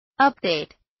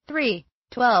Update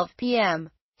 3:12 p.m.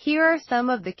 Here are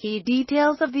some of the key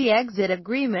details of the exit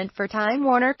agreement for Time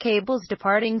Warner Cable's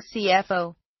departing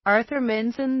CFO, Arthur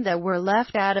Minson, that were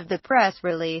left out of the press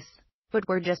release, but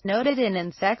were just noted in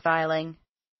an SEC filing.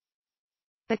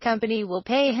 The company will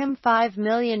pay him $5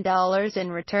 million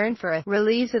in return for a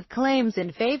release of claims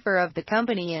in favor of the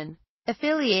company and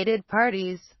affiliated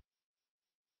parties.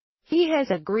 He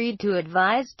has agreed to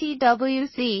advise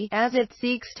TWC as it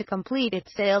seeks to complete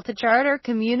its sale to Charter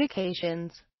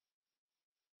Communications.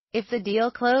 If the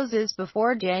deal closes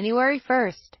before January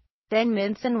 1st, then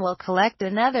Minson will collect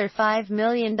another $5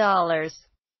 million.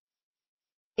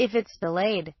 If it's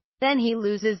delayed, then he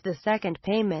loses the second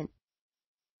payment.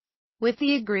 With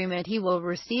the agreement, he will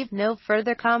receive no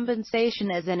further compensation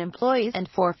as an employee and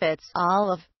forfeits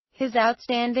all of his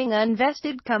outstanding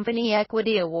unvested company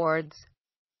equity awards.